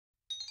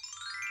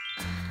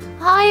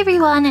Hi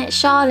everyone, it's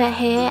Charlotte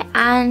here,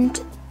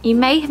 and you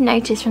may have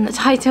noticed from the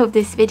title of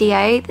this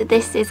video that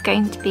this is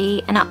going to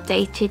be an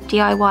updated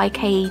DIY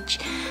cage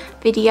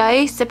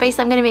video. So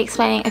basically I'm going to be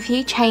explaining a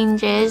few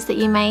changes that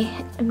you may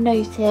have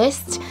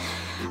noticed.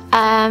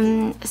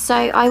 So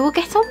I will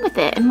get on with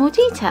it in more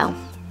detail.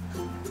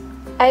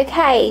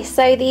 Okay,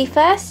 so the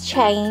first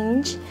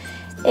change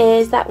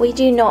is that we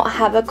do not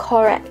have a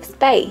correct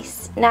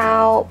base.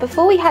 Now,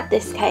 before we had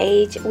this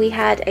cage, we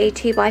had a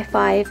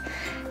 2x5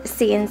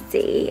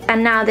 CNC,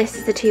 and now this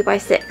is a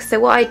 2x6. So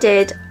what I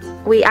did,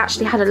 we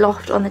actually had a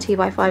loft on the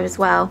 2x5 as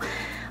well.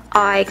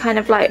 I kind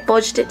of like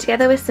bodged it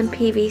together with some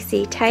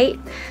PVC tape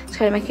to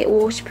kind of make it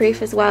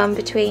waterproof as well in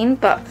between.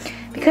 But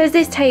because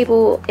this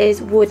table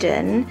is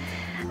wooden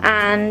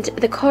and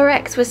the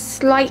Correx was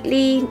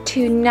slightly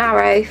too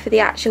narrow for the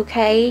actual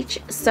cage,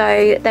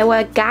 so there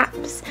were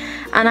gaps,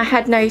 and I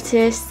had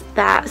noticed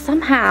that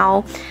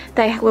somehow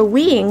they were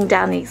weeing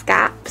down these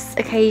gaps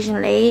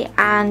occasionally,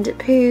 and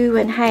poo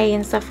and hay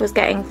and stuff was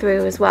getting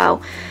through as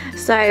well.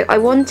 So I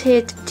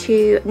wanted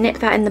to nip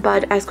that in the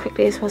bud as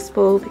quickly as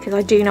possible because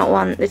I do not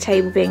want the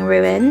table being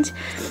ruined.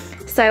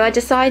 So I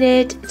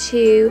decided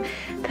to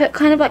put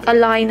kind of like a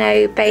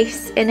lino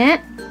base in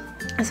it.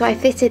 So I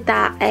fitted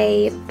that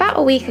about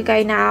a week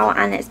ago now,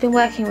 and it's been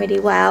working really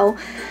well.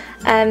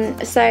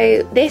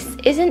 So this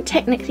isn't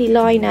technically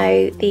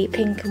lino, the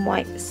pink and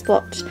white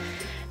spot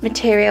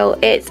material.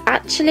 It's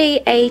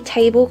actually a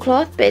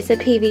tablecloth, but it's a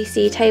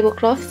PVC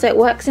tablecloth, so it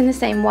works in the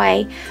same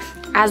way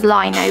as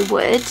lino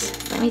would.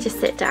 Let me just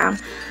sit down.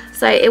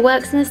 So it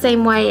works in the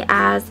same way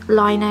as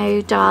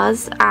lino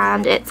does,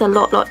 and it's a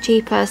lot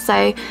cheaper. So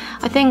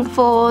I think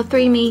for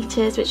 3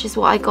 meters, which is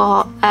what I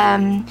got,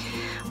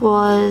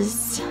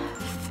 was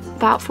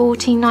about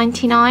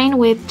 $14.99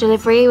 with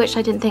delivery, which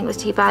I didn't think was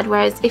too bad.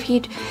 Whereas if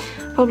you'd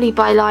probably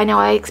buy lino,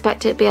 I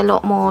expect it to be a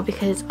lot more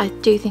because I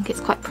do think it's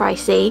quite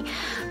pricey.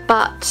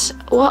 But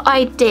what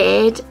I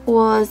did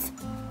was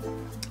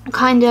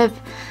kind of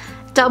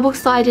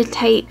double-sided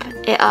tape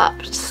it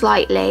up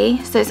slightly,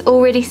 so it's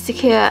already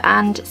secure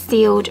and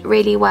sealed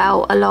really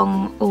well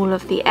along all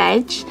of the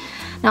edge.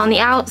 Now on the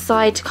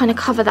outside, to kind of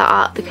cover that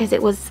up because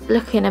it was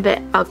looking a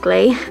bit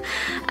ugly,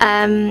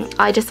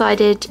 I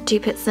decided to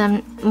put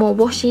some more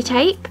washi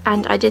tape,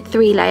 and I did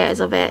 3 layers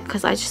of it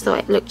because I just thought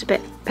it looked a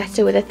bit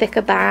better with a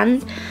thicker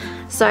band.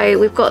 So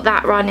we've got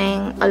that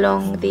running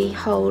along the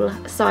whole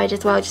side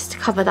as well, just to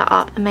cover that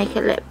up and make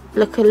it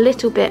look a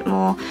little bit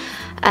more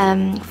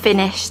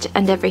finished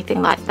and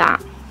everything like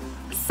that.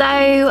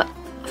 So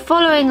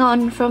following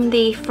on from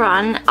the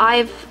front,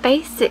 I've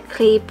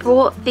basically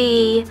brought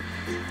the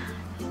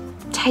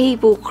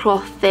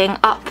tablecloth thing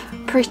up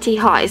pretty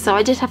high. So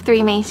I did have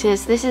 3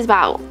 meters. This is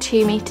about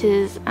 2.25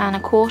 meters,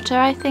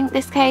 I think,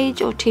 this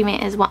cage, or 2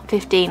 meters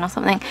 15 or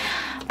something.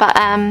 But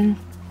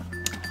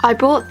I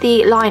brought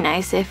the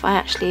lino, so if I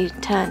actually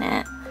turn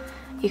it,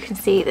 you can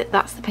see that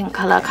that's the pink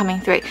colour coming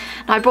through.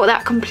 Now I brought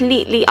that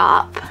completely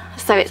up,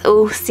 so it's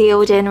all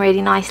sealed in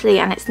really nicely,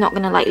 and it's not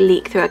going to like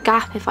leak through a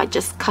gap if I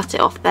just cut it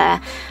off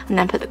there and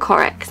then put the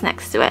Correx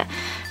next to it.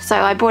 So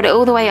I brought it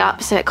all the way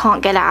up so it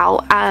can't get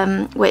out,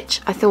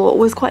 which I thought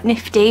was quite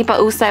nifty. But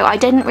also I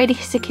didn't really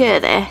secure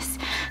this,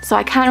 so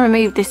I can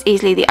remove this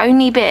easily. The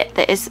only bit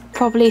that is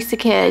probably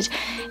secured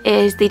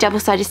is the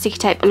double-sided sticky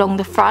tape along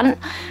the front,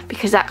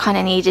 because that kind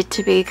of needed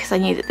to be, because I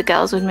knew that the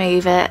girls would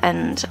move it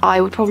and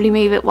I would probably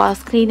move it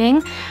whilst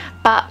cleaning.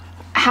 But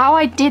how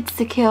I did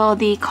secure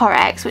the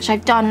Correx, which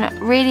I've done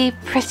really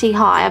pretty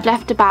high, I've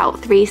left about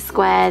 3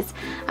 squares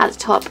at the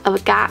top of a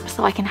gap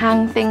so I can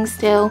hang things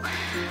still.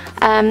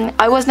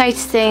 I was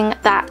noticing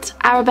that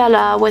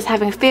Arabella was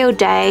having a field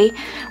day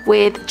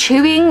with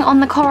chewing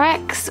on the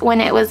Correx when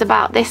it was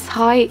about this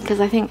height, because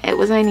I think it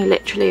was only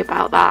literally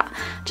about that,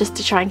 just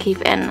to try and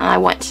keep it in, and I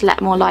wanted to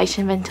let more light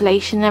and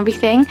ventilation and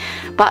everything.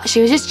 But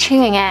she was just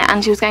chewing it,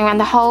 and she was going around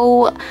the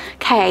whole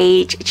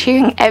cage,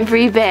 chewing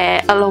every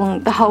bit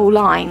along the whole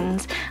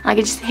lines, and I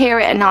could just hear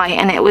it at night,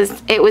 and it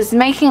was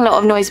making a lot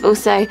of noise. But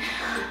also,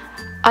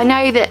 I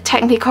know that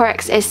technically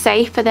Correx is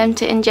safe for them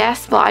to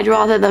ingest, but I'd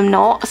rather them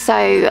not.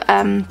 So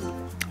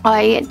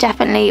I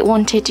definitely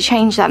wanted to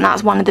change that, and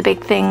that's one of the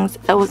big things,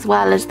 as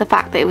well as the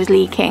fact that it was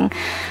leaking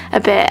a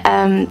bit,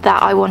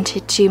 that I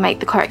wanted to make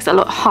the Correx a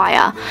lot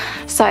higher,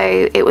 so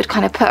it would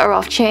kind of put her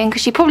off chewing,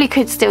 because she probably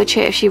could still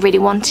chew if she really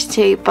wanted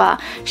to, but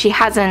she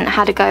hasn't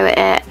had a go at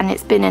it, and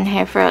it's been in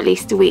here for at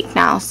least a week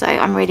now, so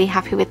I'm really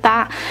happy with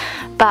that.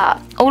 But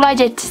all I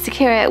did to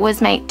secure it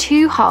was make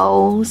 2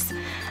 holes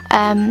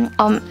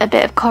on a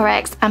bit of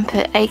Correx and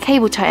put a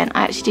cable tie in.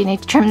 I actually do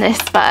need to trim this,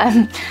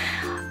 but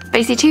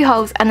basically 2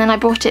 holes, and then I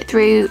brought it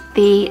through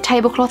the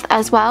tablecloth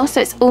as well,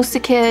 so it's all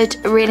secured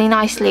really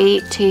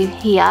nicely to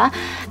here.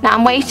 Now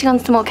I'm waiting on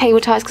some more cable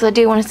ties because I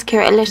do want to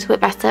secure it a little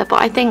bit better,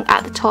 but I think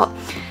at the top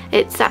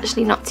it's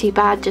actually not too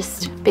bad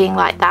just being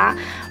like that.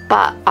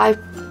 But I'm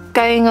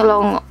going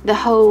along the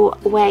whole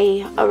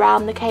way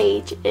around the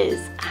cage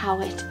is how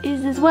it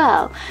is as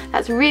well.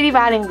 That's really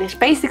bad English.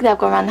 Basically I've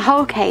gone around the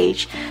whole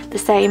cage the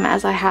same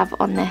as I have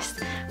on this,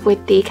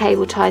 with the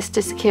cable ties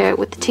to secure it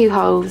with the 2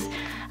 holes,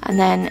 and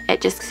then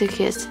it just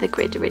secures to the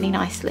grid really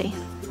nicely.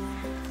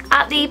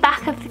 At the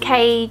back of the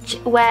cage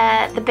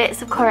where the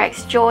bits of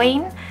Corex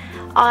join,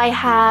 I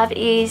have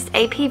used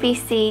a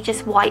PVC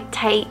just white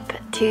tape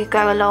to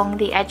go along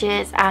the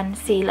edges and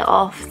seal it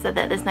off so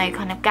that there's no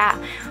kind of gap.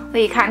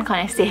 Well, you can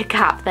kind of see a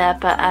gap there,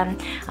 but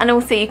and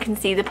also you can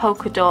see the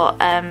polka dot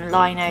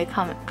lino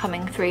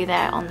coming through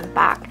there on the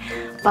back,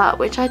 but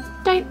which I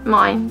don't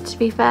mind, to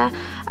be fair,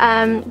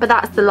 but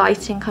that's the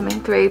lighting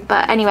coming through.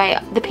 But anyway,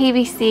 the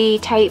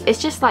PVC tape is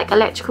just like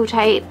electrical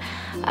tape.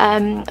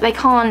 They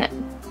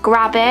can't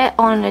grab it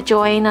on a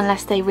join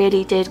unless they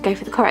really did go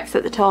for the Corex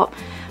at the top,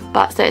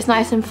 but so it's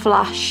nice and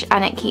flush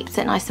and it keeps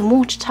it nice and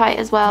watertight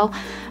as well,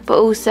 but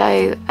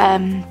also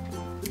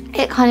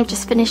it kind of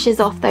just finishes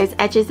off those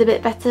edges a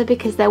bit better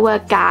because there were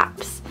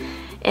gaps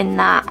in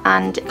that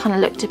and it kind of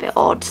looked a bit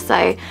odd, so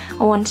I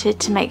wanted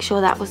to make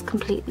sure that was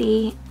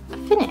completely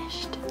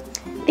finished.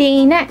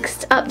 The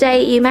next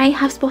update you may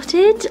have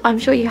spotted, I'm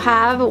sure you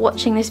have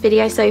watching this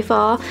video so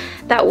far,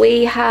 that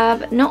we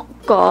have not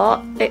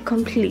got it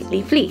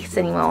completely fleece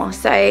anymore.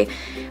 So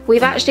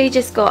we've actually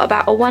just got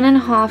about a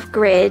 1.5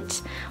 grid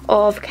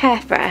of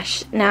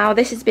Carefresh. Now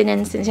this has been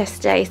in since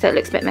yesterday, so it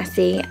looks a bit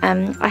messy.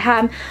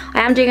 I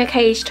am doing a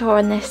cage tour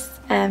on this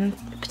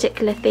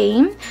particular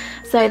theme,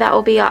 so that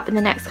will be up in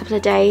the next couple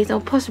of days, or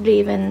possibly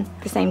even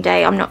the same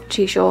day, I'm not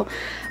too sure.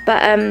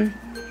 But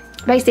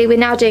basically we're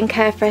now doing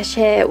Carefresh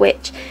here,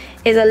 which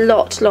is a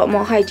lot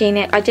more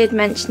hygienic. I did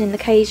mention in the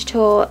cage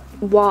tour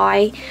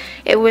why.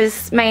 It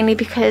was mainly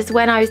because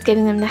when I was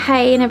giving them the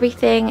hay and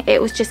everything,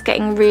 it was just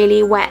getting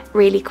really wet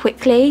really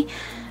quickly.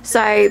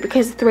 So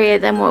because 3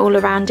 of them were all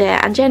around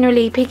it, and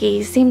generally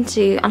piggies seem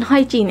to,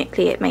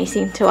 unhygienically it may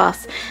seem to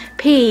us,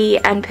 pee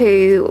and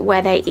poo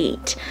where they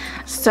eat.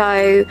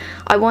 So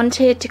I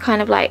wanted to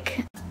kind of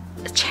like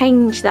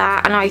change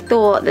that, and I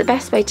thought the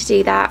best way to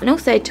do that, and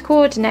also to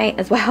coordinate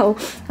as well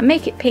and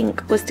make it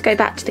pink, was to go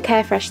back to the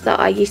Carefresh that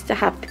I used to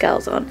have the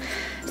girls on.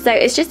 So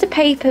it's just a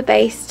paper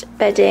based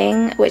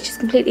bedding which is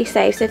completely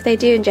safe, so if they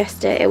do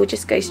ingest it, it will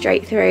just go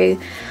straight through,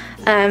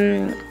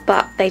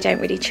 but they don't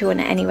really chew on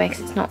it anyway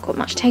because it's not got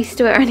much taste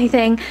to it or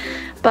anything.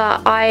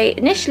 But I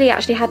initially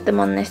actually had them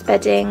on this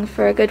bedding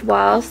for a good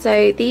while,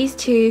 so these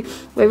two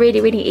were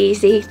really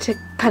easy to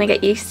kind of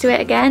get used to it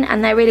again,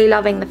 and they're really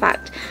loving the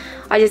fact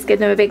I just give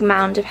them a big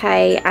mound of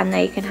hay and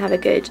they can have a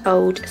good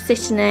old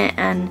sit in it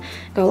and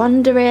go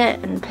under it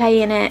and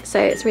play in it, so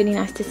it's really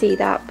nice to see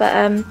that.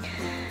 But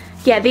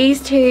yeah,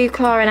 these two,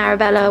 Clara and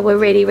Arabella, were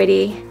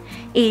really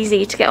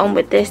easy to get on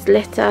with this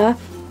litter.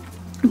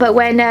 But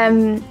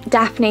when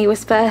Daphne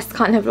was first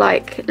kind of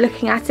like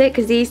looking at it,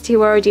 because these two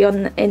were already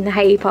in the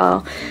hay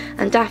pile,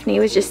 and Daphne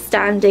was just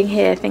standing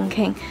here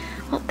thinking,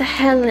 what the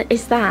hell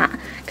is that?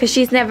 Because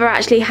she's never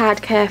actually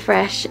had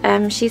Carefresh.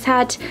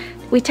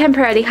 We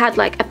temporarily had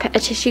like a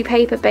tissue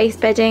paper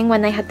based bedding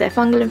when they had their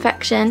fungal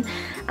infection,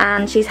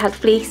 and she's had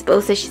fleece, but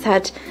also she's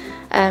had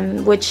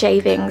wood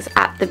shavings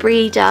at the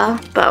breeder,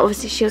 but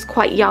obviously she was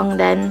quite young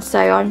then, so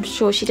I'm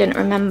sure she didn't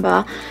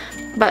remember.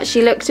 But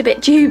she looked a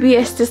bit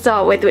dubious to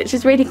start with, which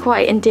is really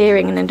quite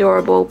endearing and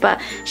adorable.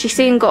 But she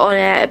soon got on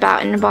it.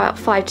 In about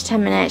 5 to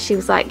 10 minutes she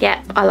was like,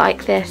 yep, I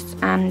like this,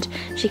 and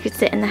she could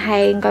sit in the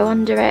hay and go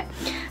under it.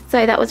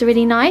 So that was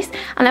really nice.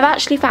 And I've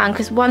actually found,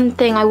 because one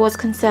thing I was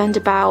concerned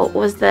about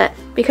was that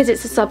because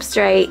it's a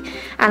substrate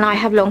and I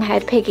have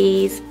long-haired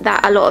piggies,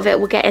 that a lot of it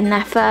will get in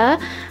their fur.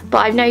 But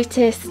I've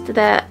noticed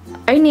that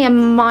only a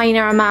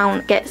minor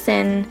amount gets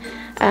in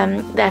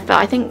their fur.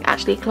 I think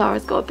actually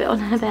Clara's got a bit on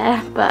her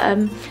there,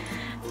 but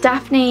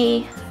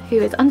Daphne, who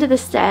is under the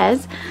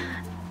stairs,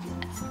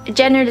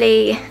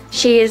 generally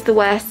she is the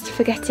worst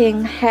for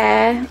getting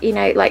hair, you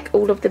know, like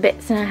all of the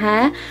bits in her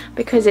hair,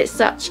 because it's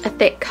such a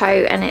thick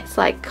coat and it's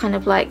like kind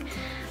of like,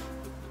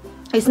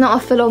 it's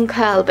not a full-on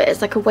curl, but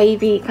it's like a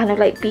wavy kind of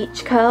like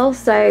beach curl,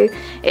 so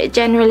it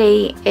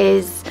generally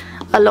is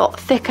a lot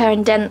thicker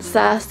and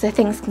denser, so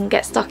things can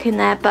get stuck in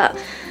there, but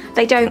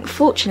they don't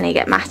fortunately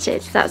get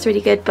matted, so that's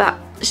really good. But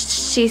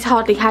she's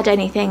hardly had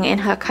anything in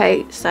her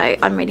coat, so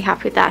I'm really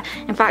happy with that.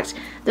 In fact,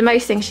 the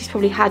most thing she's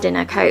probably had in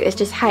her coat is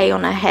just hay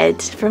on her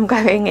head from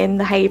going in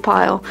the hay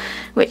pile,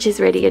 which is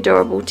really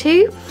adorable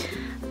too.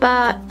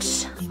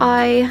 But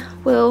I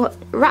will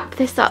wrap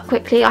this up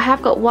quickly. I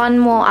have got one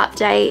more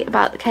update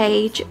about the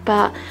cage,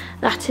 but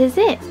that is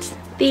it.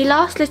 The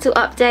last little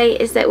update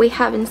is that we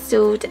have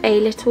installed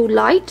a little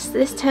light. So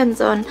this turns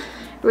on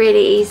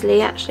really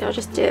easily. Actually, I'll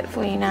just do it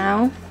for you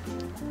now.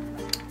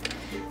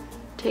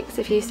 Takes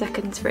a few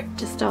seconds for it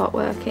to start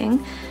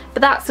working,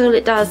 but that's all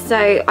it does.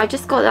 So I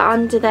just got that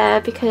under there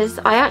because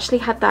I actually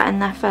had that in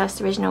their first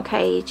original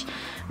cage,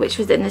 which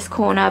was in this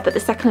corner, but the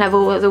second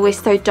level was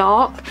always so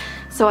dark,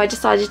 so I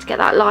decided to get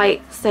that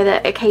light so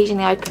that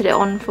occasionally I'd put it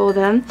on for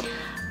them.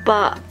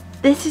 But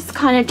this is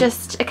kind of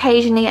just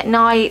occasionally at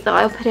night that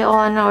I'll put it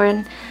on, or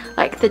in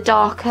like the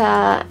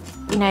darker,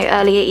 you know,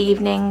 earlier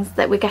evenings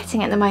that we're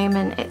getting at the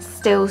moment. It's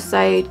still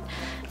so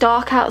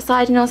dark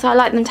outside, and also I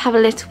like them to have a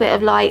little bit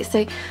of light,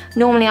 so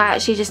normally I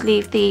actually just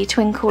leave the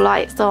twinkle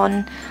lights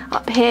on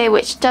up here,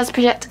 which does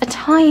project a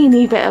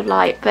tiny bit of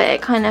light, but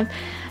it kind of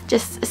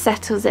just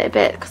settles it a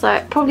bit, because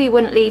I probably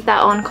wouldn't leave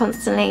that on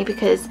constantly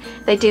because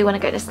they do want to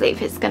go to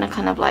sleep. It's going to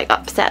kind of like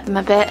upset them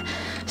a bit.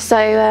 So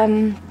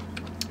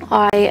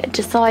I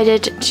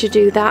decided to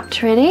do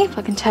that, really. If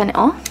I can turn it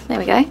off, there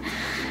we go.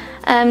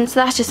 So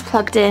that's just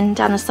plugged in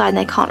down the side and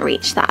they can't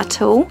reach that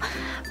at all.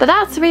 But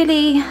that's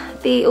really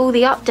all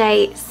the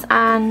updates.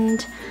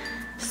 And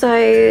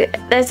so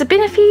there's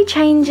been a few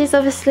changes,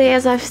 obviously,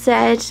 as I've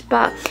said,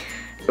 but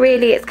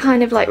really it's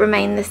kind of like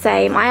remained the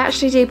same. I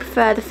actually do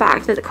prefer the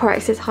fact that the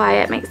Corex is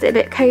higher. It makes it a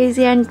bit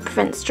cozier and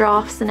prevents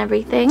drafts and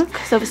everything,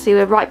 because obviously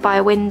we're right by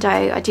a window.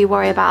 I do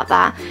worry about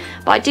that,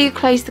 but I do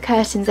close the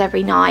curtains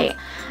every night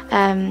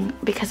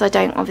because I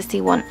don't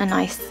obviously want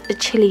a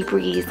chilly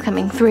breeze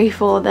coming through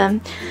for them.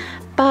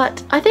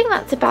 But I think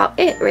that's about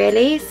it,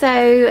 really.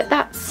 So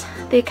that's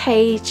the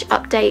cage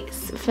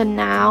updates for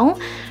now.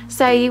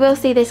 So you will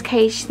see this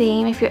cage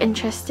theme if you're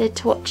interested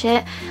to watch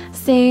it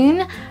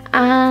soon.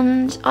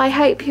 And I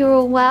hope you're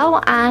all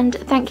well, and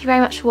thank you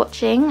very much for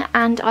watching,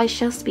 and I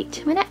shall speak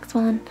to you in my next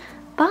one.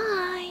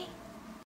 Bye!